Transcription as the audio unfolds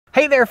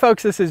Hey there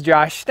folks, this is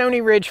Josh,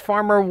 Stoney Ridge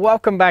Farmer.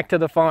 Welcome back to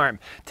the farm.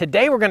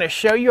 Today we're going to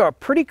show you a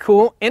pretty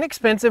cool,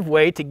 inexpensive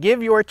way to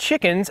give your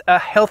chickens a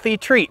healthy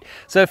treat.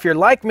 So if you're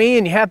like me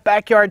and you have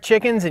backyard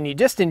chickens and you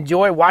just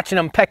enjoy watching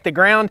them peck the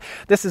ground,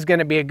 this is going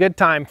to be a good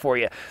time for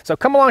you. So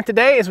come along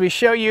today as we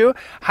show you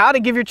how to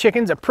give your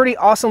chickens a pretty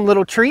awesome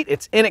little treat.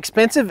 It's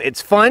inexpensive,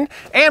 it's fun,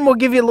 and we'll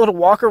give you a little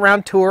walk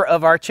around tour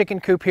of our chicken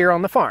coop here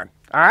on the farm.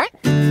 All right?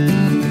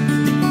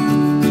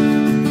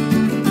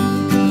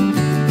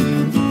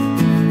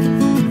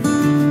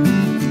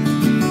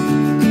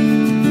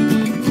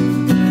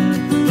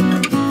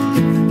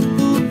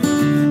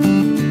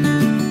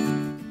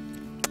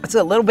 It's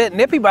a little bit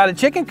nippy by the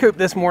chicken coop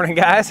this morning,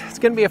 guys. It's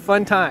gonna be a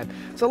fun time.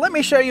 So let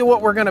me show you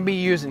what we're gonna be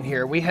using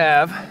here. We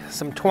have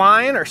some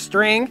twine or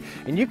string,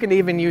 and you can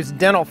even use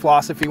dental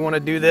floss if you wanna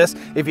do this,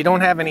 if you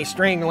don't have any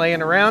string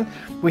laying around.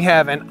 We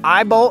have an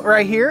eye bolt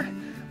right here.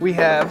 We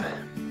have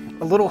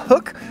a little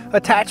hook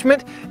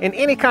attachment, and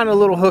any kind of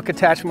little hook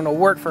attachment will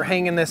work for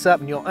hanging this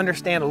up, and you'll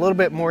understand a little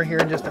bit more here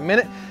in just a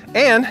minute.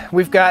 And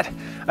we've got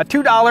a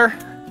 $2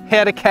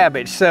 head of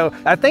cabbage. So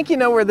I think you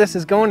know where this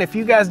is going. If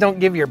you guys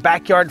don't give your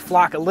backyard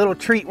flock a little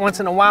treat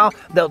once in a while,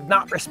 they'll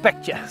not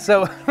respect you.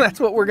 So that's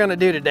what we're gonna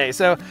do today.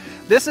 So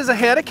this is a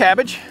head of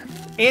cabbage.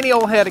 Any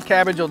old head of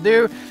cabbage will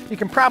do. You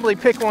can probably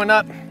pick one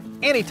up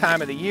any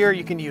time of the year.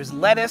 You can use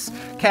lettuce,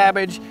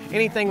 cabbage,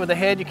 anything with a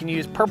head. You can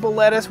use purple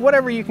lettuce,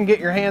 whatever you can get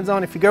your hands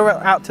on. If you go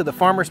out to the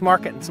farmer's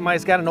market and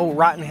somebody's got an old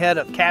rotten head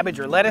of cabbage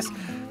or lettuce,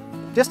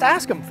 just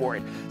ask them for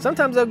it.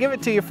 Sometimes they'll give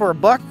it to you for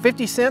 $1,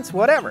 50 cents,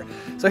 whatever.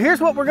 So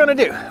here's what we're gonna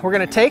do. We're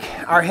gonna take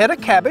our head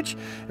of cabbage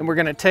and we're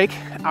gonna take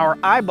our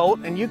eye bolt,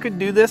 and you could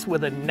do this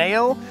with a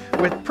nail,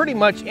 with pretty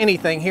much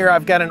anything. Here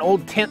I've got an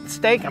old tent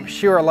stake. I'm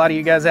sure a lot of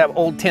you guys have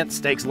old tent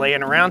stakes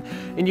laying around,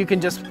 and you can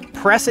just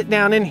press it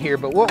down in here.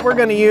 But what we're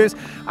gonna use,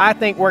 I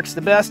think works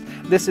the best.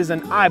 This is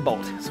an eye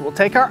bolt. So we'll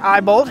take our eye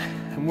bolt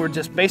and we're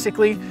just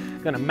basically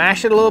gonna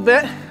mash it a little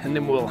bit, and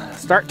then we'll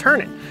start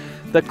turning.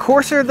 The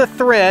coarser the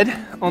thread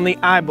on the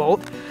eye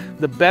bolt,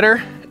 the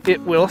better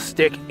it will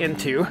stick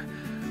into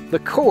the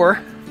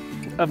core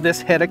of this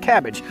head of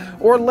cabbage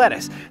or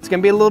lettuce. It's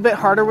gonna be a little bit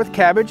harder with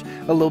cabbage,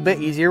 a little bit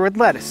easier with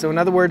lettuce. So in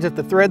other words, if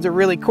the threads are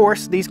really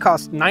coarse, these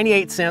cost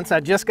 98 cents. I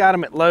just got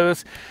them at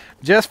Lowe's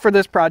just for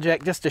this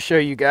project, just to show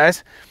you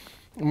guys.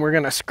 And we're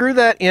gonna screw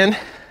that in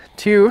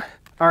to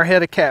our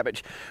head of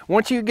cabbage.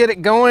 Once you get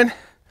it going,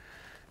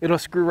 it'll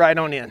screw right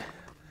on in,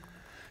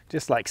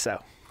 just like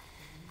so.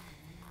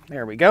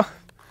 There we go.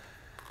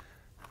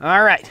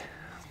 All right,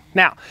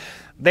 now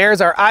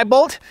there's our eye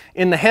bolt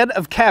in the head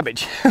of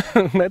cabbage.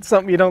 That's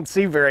something you don't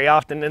see very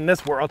often in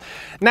this world.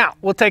 Now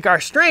we'll take our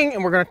string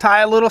and we're gonna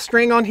tie a little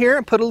string on here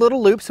and put a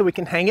little loop so we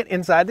can hang it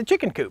inside the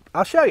chicken coop.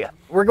 I'll show you.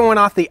 We're going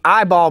off the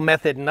eyeball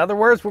method. In other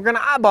words, we're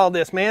gonna eyeball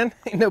this, man.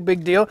 Ain't no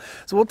big deal.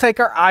 So we'll take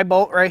our eye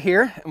bolt right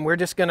here and we're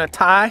just gonna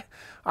tie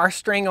our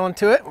string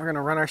onto it. We're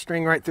gonna run our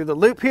string right through the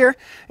loop here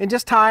and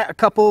just tie a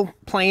couple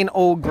plain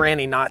old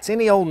granny knots.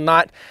 Any old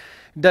knot,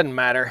 doesn't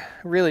matter,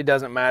 really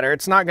doesn't matter.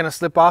 It's not gonna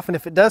slip off, and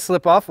if it does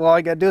slip off, well, all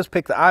you gotta do is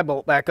pick the eye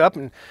bolt back up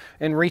and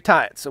retie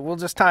it. So we'll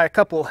just tie a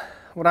couple,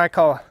 what I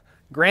call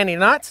granny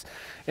knots,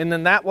 and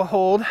then that will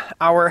hold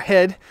our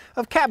head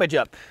of cabbage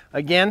up.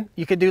 Again,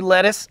 you could do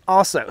lettuce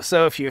also.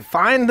 So if you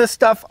find this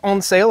stuff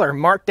on sale or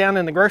marked down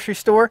in the grocery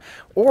store,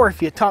 or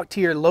if you talk to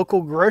your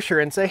local grocer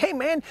and say, hey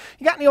man,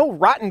 you got any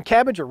old rotten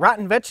cabbage or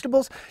rotten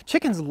vegetables?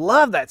 Chickens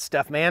love that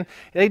stuff, man.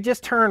 They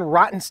just turn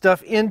rotten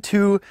stuff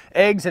into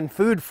eggs and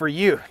food for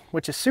you,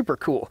 which is super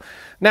cool.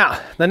 Now,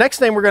 the next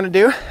thing we're gonna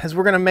do is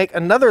we're gonna make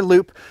another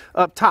loop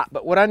up top.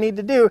 But what I need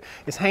to do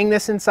is hang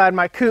this inside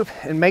my coop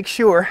and make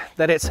sure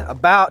that it's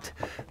about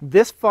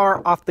this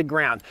far off the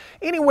ground,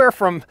 anywhere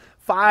from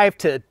 5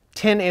 to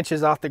 10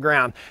 inches off the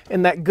ground,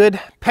 in that good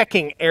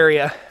pecking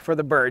area for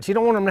the birds. You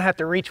don't want them to have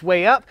to reach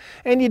way up,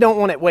 and you don't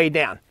want it way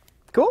down.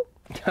 Cool?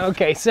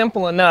 Okay,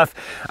 simple enough.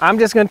 I'm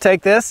just gonna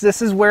take this.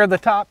 This is where the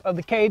top of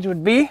the cage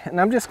would be, and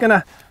I'm just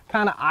gonna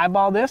kind of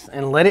eyeball this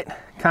and let it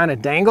kind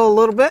of dangle a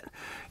little bit.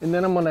 And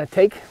then I'm gonna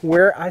take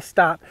where I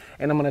stop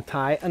and I'm gonna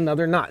tie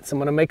another knot. So I'm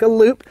gonna make a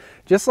loop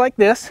just like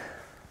this.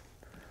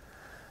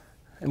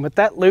 And with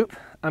that loop,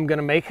 I'm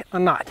gonna make a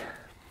knot.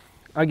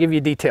 I'll give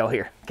you detail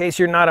here in case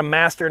you're not a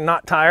master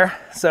knot tire.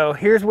 So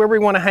here's where we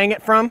want to hang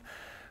it from.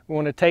 We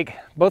want to take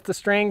both the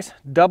strings,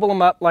 double them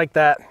up like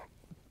that,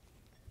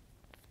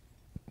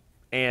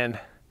 and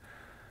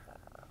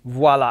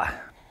voila,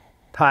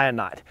 tie a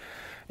knot.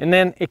 And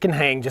then it can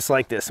hang just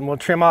like this. And we'll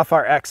trim off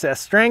our excess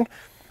string,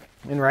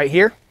 and right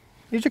here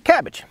is your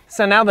cabbage.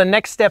 So now the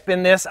next step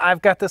in this,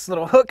 I've got this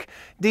little hook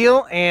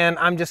deal, and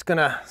I'm just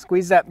gonna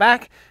squeeze that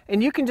back,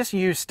 and you can just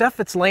use stuff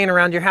that's laying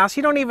around your house.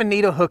 You don't even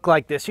need a hook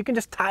like this. You can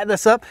just tie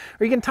this up,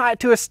 or you can tie it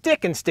to a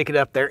stick and stick it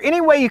up there. Any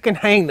way you can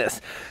hang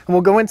this. And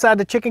we'll go inside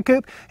the chicken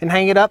coop and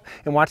hang it up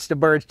and watch the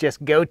birds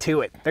just go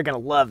to it. They're gonna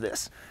love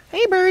this.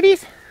 Hey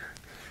birdies.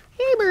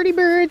 Hey birdie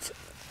birds.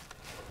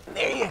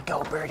 There you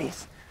go,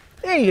 birdies.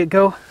 There you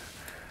go.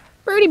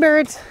 Birdie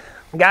birds.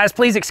 Guys,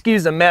 please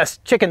excuse the mess.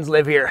 Chickens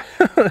live here.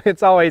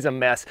 It's always a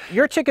mess.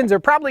 Your chickens are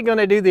probably going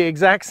to do the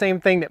exact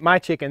same thing that my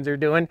chickens are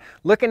doing,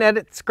 looking at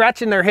it,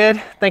 scratching their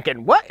head,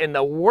 thinking, what in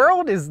the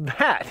world is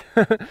that?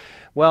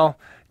 Well,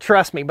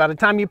 trust me, by the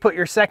time you put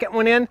your second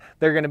one in,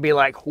 they're going to be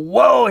like,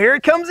 whoa, here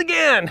it comes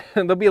again.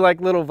 They'll be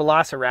like little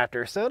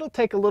velociraptors. So it'll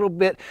take a little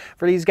bit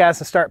for these guys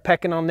to start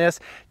pecking on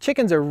this.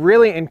 Chickens are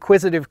really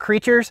inquisitive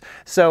creatures,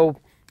 so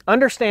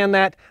understand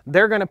that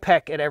they're going to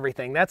peck at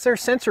everything. That's their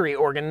sensory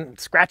organ,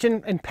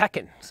 scratching and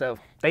pecking. So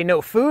they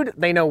know food,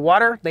 they know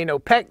water, they know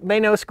peck, they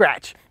know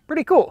scratch.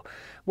 Pretty cool.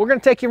 We're going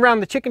to take you around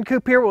the chicken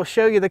coop here. We'll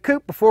show you the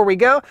coop before we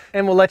go,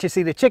 and we'll let you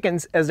see the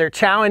chickens as they're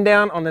chowing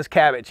down on this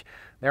cabbage.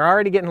 They're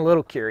already getting a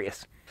little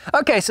curious.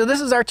 Okay, so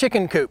this is our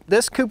chicken coop.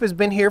 This coop has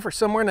been here for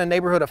somewhere in the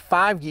neighborhood of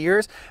 5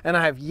 years, and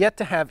I have yet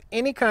to have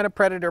any kind of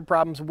predator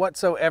problems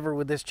whatsoever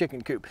with this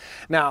chicken coop.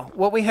 Now,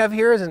 what we have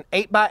here is an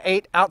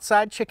 8x8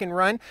 outside chicken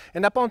run,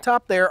 and up on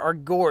top there are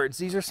gourds.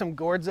 These are some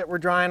gourds that we're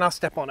drying. I'll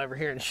step on over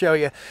here and show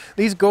you.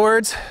 These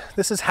gourds,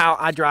 this is how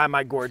I dry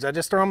my gourds. I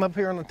just throw them up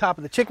here on the top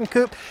of the chicken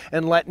coop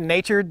and let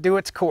nature do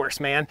its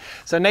course, man.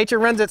 So nature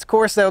runs its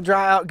course, they'll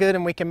dry out good,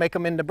 and we can make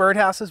them into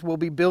birdhouses. We'll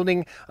be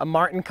building a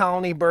martin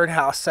colony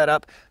birdhouse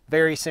setup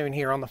very soon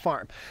here on the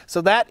farm.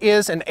 So that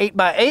is an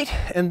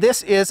 8x8, and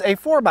this is a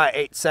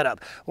 4x8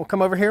 setup. We'll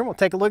come over here and we'll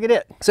take a look at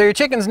it. So your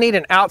chickens need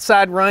an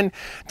outside run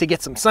to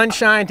get some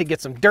sunshine, to get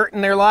some dirt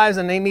in their lives,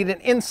 and they need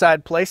an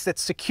inside place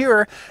that's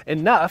secure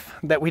enough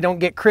that we don't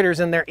get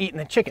critters in there eating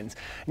the chickens.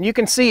 And you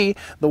can see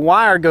the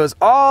wire goes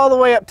all the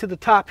way up to the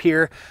top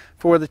here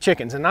for the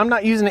chickens. And I'm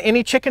not using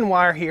any chicken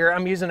wire here.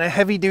 I'm using a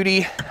heavy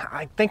duty,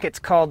 I think it's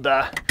called,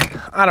 I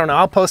don't know,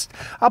 I'll post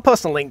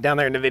a link down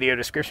there in the video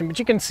description, but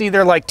you can see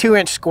they're like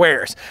 2-inch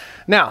squares.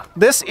 Now,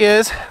 this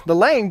is the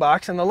laying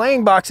box, and the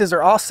laying boxes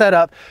are all set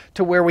up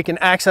to where we can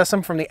access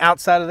them from the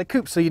outside of the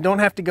coop. So you don't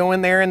have to go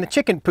in there in the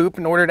chicken poop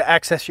in order to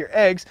access your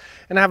eggs.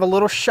 And I have a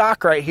little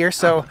shock right here.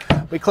 So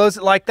we close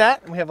it like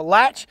that, and we have a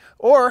latch,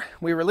 or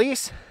we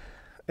release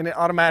and it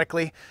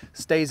automatically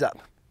stays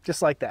up.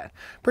 Just like that.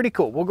 Pretty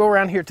cool. We'll go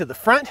around here to the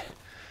front.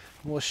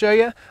 We'll show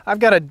you. I've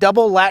got a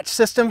double latch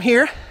system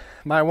here.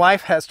 My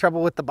wife has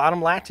trouble with the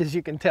bottom latch, as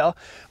you can tell.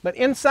 But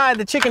inside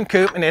the chicken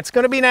coop, and it's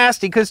going to be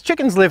nasty because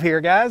chickens live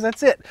here, guys.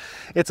 That's it.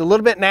 It's a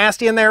little bit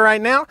nasty in there right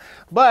now.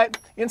 But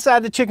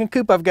inside the chicken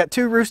coop, I've got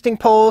 2 roosting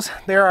poles.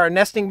 There are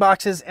nesting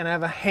boxes, and I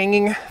have a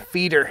hanging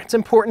feeder. It's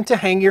important to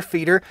hang your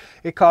feeder.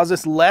 It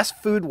causes less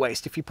food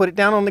waste. If you put it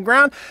down on the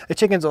ground, the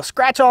chickens will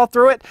scratch all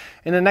through it.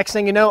 And the next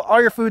thing you know,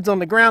 all your food's on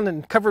the ground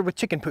and covered with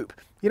chicken poop.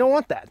 You don't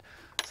want that.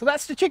 So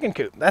that's the chicken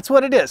coop. That's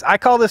what it is. I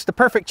call this the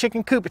perfect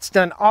chicken coop. It's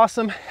done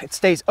awesome. It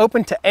stays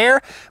open to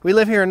air. We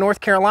live here in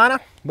North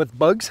Carolina with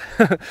bugs.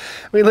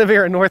 We live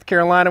here in North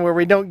Carolina where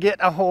we don't get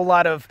a whole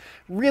lot of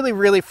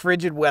really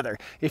frigid weather.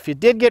 If you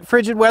did get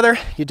frigid weather,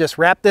 you just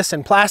wrap this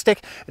in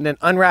plastic and then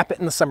unwrap it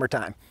in the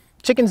summertime.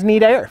 Chickens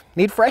need air,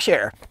 need fresh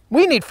air.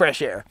 We need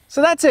fresh air.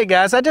 So that's it,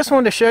 guys. I just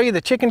wanted to show you the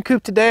chicken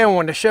coop today. I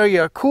wanted to show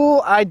you a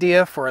cool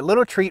idea for a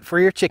little treat for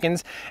your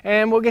chickens.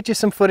 And we'll get you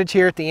some footage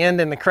here at the end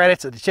in the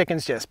credits of the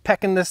chickens just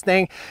pecking this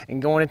thing and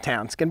going to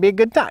town. It's gonna be a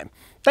good time.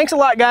 Thanks a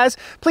lot, guys.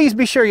 Please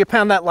be sure you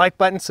pound that like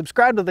button,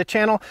 subscribe to the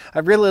channel.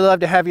 I'd really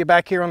love to have you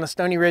back here on the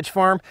Stoney Ridge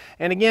farm.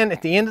 And again,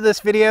 at the end of this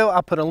video,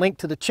 I'll put a link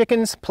to the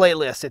chickens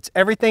playlist. It's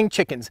everything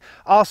chickens,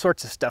 all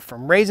sorts of stuff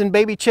from raising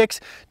baby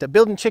chicks to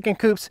building chicken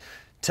coops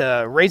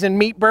to raising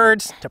meat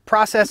birds, to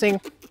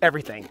processing,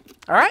 everything.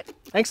 All right,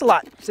 thanks a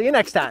lot. See you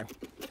next time.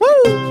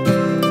 Woo!